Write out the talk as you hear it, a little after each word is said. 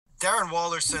Darren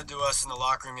Waller said to us in the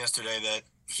locker room yesterday that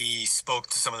he spoke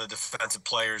to some of the defensive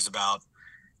players about,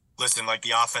 listen, like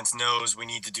the offense knows we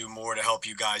need to do more to help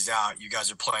you guys out. You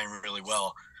guys are playing really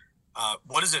well.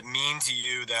 What does it mean to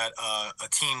you that a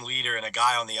team leader and a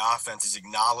guy on the offense is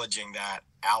acknowledging that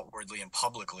outwardly and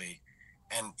publicly?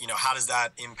 And, how does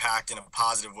that impact in a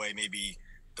positive way, maybe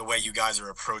the way you guys are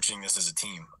approaching this as a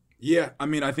team? Yeah, I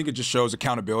mean, I think it just shows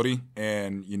accountability,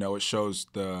 and it shows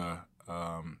the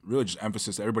really just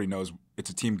emphasis. Everybody knows it's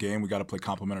a team game. We got to play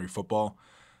complementary football.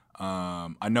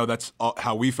 I know that's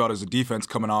how we felt as a defense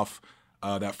coming off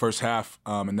that first half,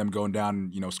 and them going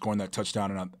down, scoring that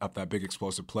touchdown and up that big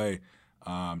explosive play.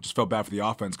 Just felt bad for the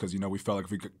offense because we felt like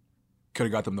if we could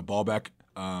have got them the ball back,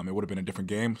 it would have been a different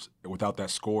game without that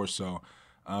score. So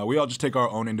we all just take our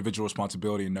own individual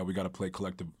responsibility and know we got to play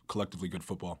collectively good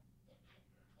football.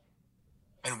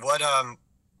 And what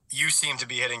you seem to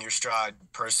be hitting your stride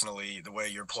personally, the way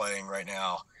you're playing right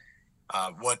now.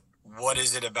 What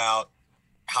is it about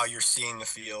how you're seeing the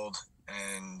field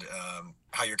and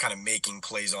how you're kind of making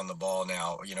plays on the ball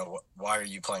now? Why are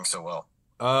you playing so well?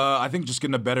 I think just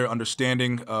getting a better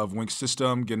understanding of Wink's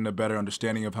system, getting a better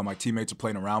understanding of how my teammates are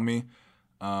playing around me,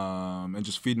 and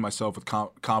just feeding myself with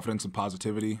confidence and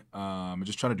positivity, and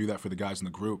just trying to do that for the guys in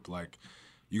the group. Like,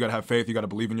 you got to have faith. You got to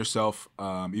believe in yourself,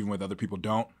 even when other people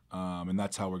don't. And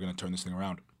that's how we're going to turn this thing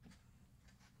around.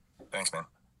 Thanks, man.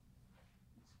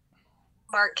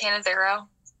 Mark Canavero.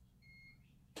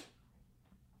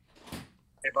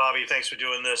 Hey, Bobby, thanks for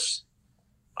doing this.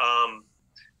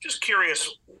 Just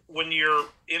curious, when you're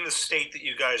in the state that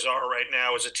you guys are right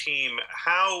now as a team,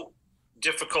 how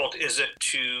difficult is it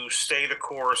to stay the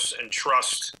course and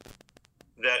trust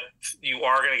that you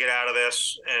are going to get out of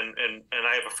this? And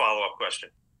I have a follow-up question.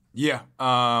 Yeah.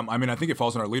 I mean, I think it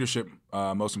falls on our leadership,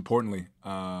 most importantly.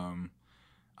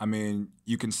 I mean,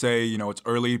 you can say, it's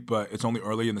early, but it's only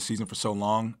early in the season for so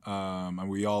long. And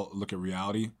we all look at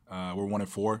reality. We're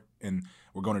 1-4, and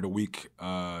we're going into week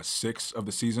 6 of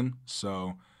the season.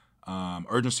 So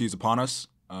urgency is upon us.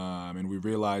 And we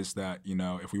realize that,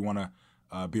 if we want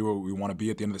to be where we want to be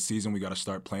at the end of the season, we got to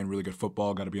start playing really good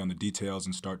football, got to be on the details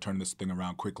and start turning this thing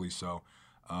around quickly. So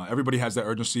everybody has that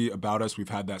urgency about us. We've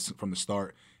had that from the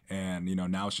start. And,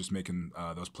 now it's just making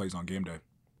those plays on game day.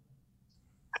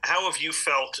 How have you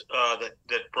felt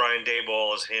that Brian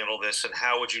Daboll has handled this, and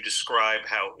how would you describe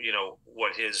how,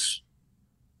 what his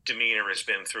demeanor has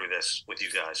been through this with you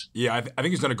guys? Yeah, I think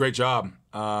he's done a great job.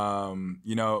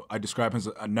 I describe him as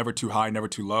never too high, never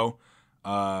too low.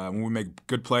 When we make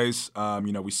good plays,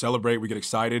 we celebrate, we get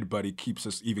excited, but he keeps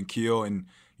us even keel. And,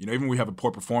 even when we have a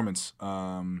poor performance,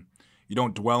 you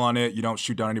don't dwell on it. You don't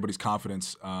shoot down anybody's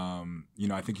confidence.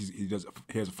 I think he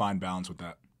has a fine balance with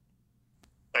that.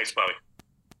 Thanks, Bobby.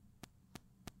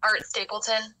 Art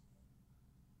Stapleton.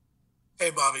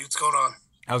 Hey, Bobby, what's going on?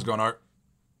 How's it going, Art?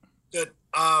 Good.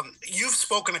 You've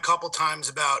spoken a couple times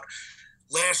about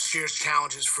last year's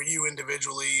challenges for you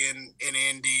individually in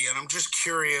Indy, and I'm just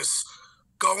curious,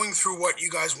 going through what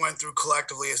you guys went through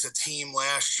collectively as a team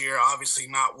last year, obviously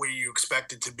not where you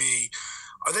expected to be.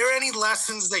 Are there any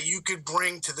lessons that you could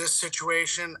bring to this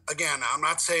situation? Again, I'm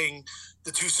not saying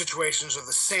the two situations are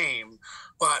the same,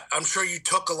 but I'm sure you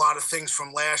took a lot of things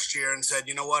from last year and said,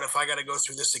 you know what, if I got to go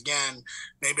through this again,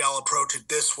 maybe I'll approach it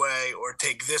this way or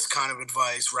take this kind of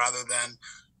advice rather than,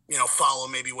 follow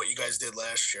maybe what you guys did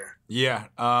last year. Yeah.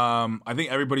 I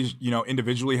think everybody's,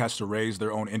 individually has to raise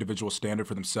their own individual standard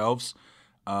for themselves.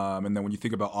 And then when you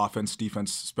think about offense,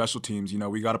 defense, special teams,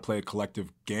 we got to play a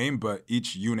collective game, but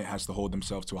each unit has to hold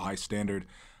themselves to a high standard.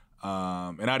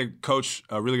 And I had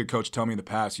a really good coach tell me in the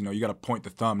past, you got to point the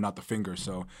thumb, not the finger.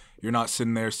 So you're not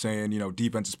sitting there saying,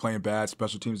 defense is playing bad,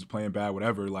 special teams is playing bad,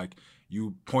 whatever. Like,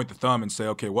 you point the thumb and say,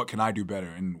 okay, what can I do better?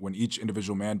 And when each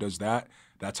individual man does that,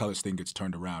 that's how this thing gets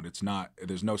turned around.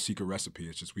 There's no secret recipe.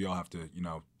 It's just we all have to,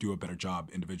 do a better job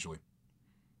individually.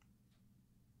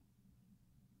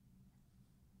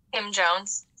 Kim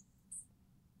Jones.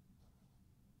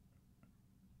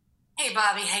 Hey,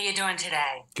 Bobby, how you doing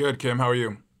today? Good, Kim. How are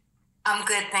you? I'm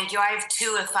good, thank you. I have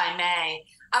two, if I may.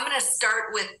 I'm going to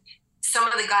start with some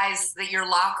of the guys that your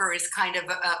locker is kind of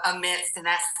amidst, and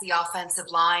that's the offensive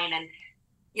line. And,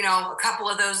 a couple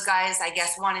of those guys, I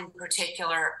guess one in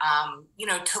particular,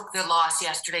 took the loss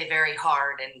yesterday very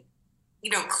hard and,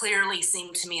 clearly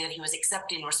seemed to me that he was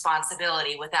accepting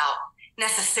responsibility without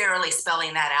necessarily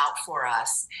spelling that out for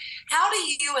us. How do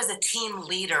you as a team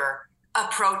leader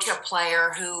approach a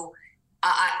player who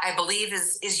I believe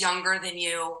is younger than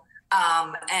you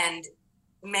and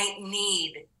may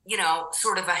need,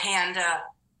 sort of a hand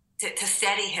to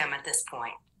steady him at this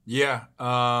point? Yeah.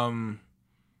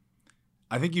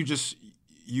 I think you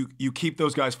you keep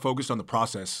those guys focused on the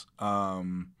process.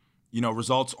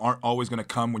 Results aren't always going to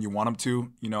come when you want them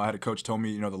to. I had a coach tell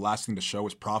me, the last thing to show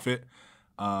is profit.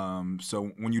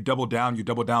 So when you double down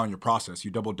on your process.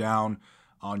 You double down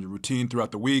on your routine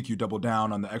throughout the week. You double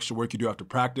down on the extra work you do after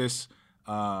practice.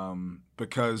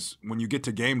 Because when you get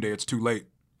to game day, it's too late.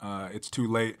 It's too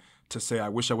late to say, I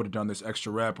wish I would have done this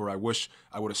extra rep, or I wish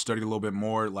I would have studied a little bit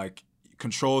more. Like,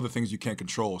 control the things you can't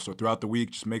control. So throughout the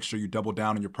week, just make sure you double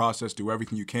down on your process, do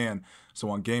everything you can, so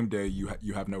on game day,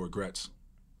 you have no regrets.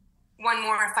 One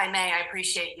more, if I may. I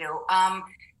appreciate you.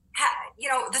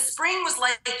 The spring was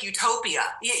like utopia.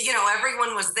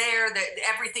 Everyone was there, that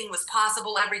everything was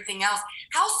possible, everything else.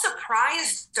 How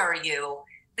surprised are you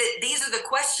that these are the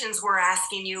questions we're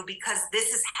asking you, because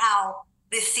this is how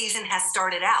this season has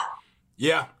started out?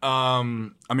 Yeah.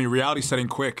 Reality set in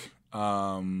quick.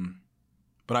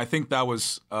 But I think that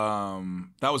was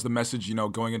the message,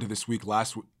 going into this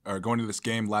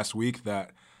game last week,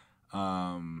 that,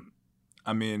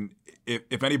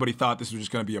 if anybody thought this was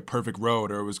just going to be a perfect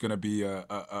road, or it was going to be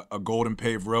a golden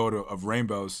paved road of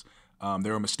rainbows,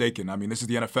 they were mistaken. This is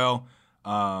the NFL.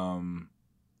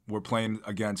 We're playing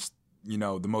against,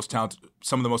 some of the most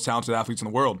talented athletes in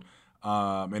the world.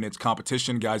 And it's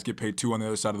competition. Guys get paid too on the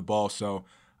other side of the ball. So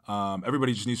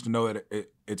everybody just needs to know that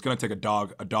it's going to take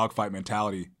a dogfight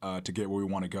mentality to get where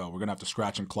we want to go. We're going to have to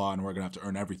scratch and claw, and we're going to have to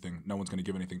earn everything. No one's going to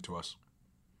give anything to us.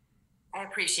 I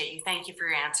appreciate you. Thank you for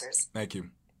your answers. Thank you.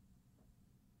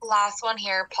 Last one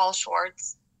here, Paul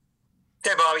Schwartz.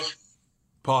 Hey, Bobby.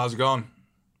 Paul, how's it going?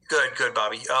 Good,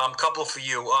 Bobby. Couple for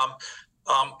you.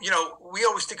 We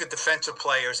always think of defensive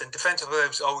players, and defensive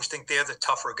players always think they're the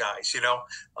tougher guys,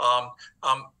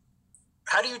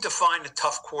 How do you define a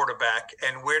tough quarterback,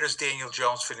 and where does Daniel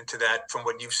Jones fit into that from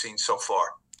what you've seen so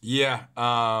far? Yeah,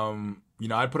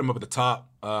 I'd put him up at the top,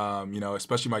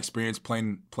 especially my experience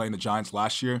playing the Giants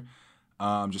last year.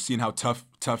 Just seeing how tough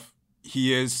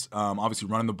he is, obviously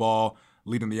running the ball,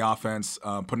 leading the offense,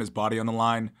 putting his body on the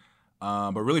line,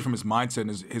 but really from his mindset and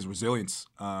his resilience.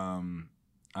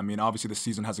 Obviously the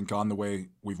season hasn't gone the way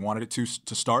we've wanted it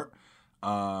to start.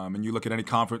 And you look at any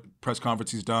press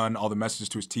conference he's done, all the messages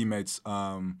to his teammates,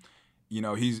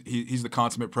 he's the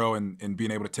consummate pro in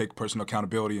being able to take personal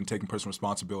accountability and taking personal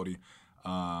responsibility.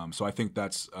 So I think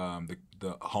that's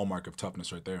the hallmark of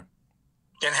toughness right there.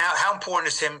 And how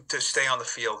important is him to stay on the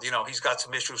field? He's got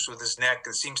some issues with his neck.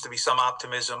 There seems to be some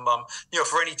optimism.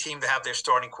 For any team to have their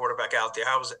starting quarterback out there,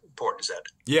 how important is that?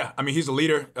 Yeah, he's a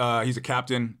leader. He's a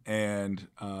captain, and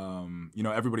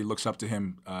everybody looks up to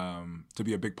him to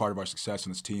be a big part of our success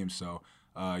in this team. So,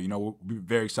 we'll be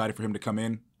very excited for him to come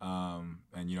in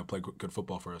and play good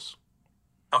football for us.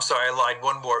 I'm sorry, I lied.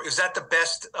 One more. Is that the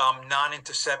best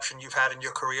non-interception you've had in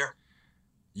your career?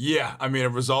 Yeah,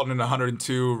 it resulted in a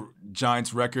 102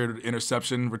 Giants record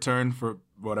interception return for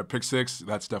a pick six.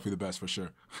 That's definitely the best for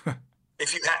sure.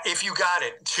 If you got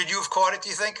it, should you have caught it, do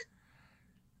you think?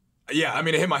 Yeah,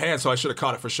 it hit my hand, so I should have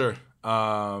caught it for sure.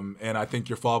 And I think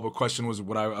your follow-up question was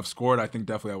would I have scored? I think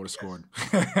definitely I would have scored.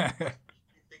 Yes,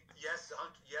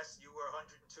 you were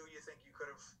 102. You think you could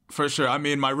have? For sure.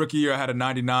 My rookie year I had a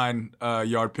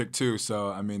 99-yard pick too,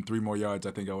 so 3 more yards,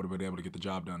 I think I would have been able to get the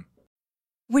job done.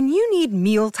 When you need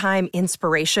mealtime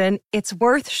inspiration, it's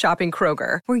worth shopping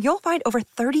Kroger, where you'll find over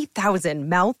 30,000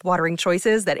 mouth-watering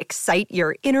choices that excite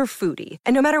your inner foodie.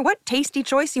 And no matter what tasty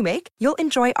choice you make, you'll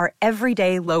enjoy our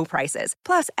everyday low prices,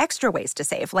 plus extra ways to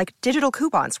save, like digital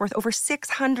coupons worth over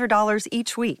 $600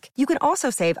 each week. You can also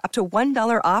save up to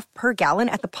 $1 off per gallon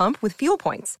at the pump with fuel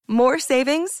points. More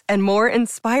savings and more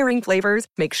inspiring flavors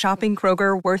make shopping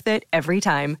Kroger worth it every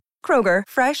time. Kroger,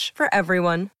 fresh for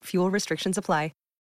everyone. Fuel restrictions apply.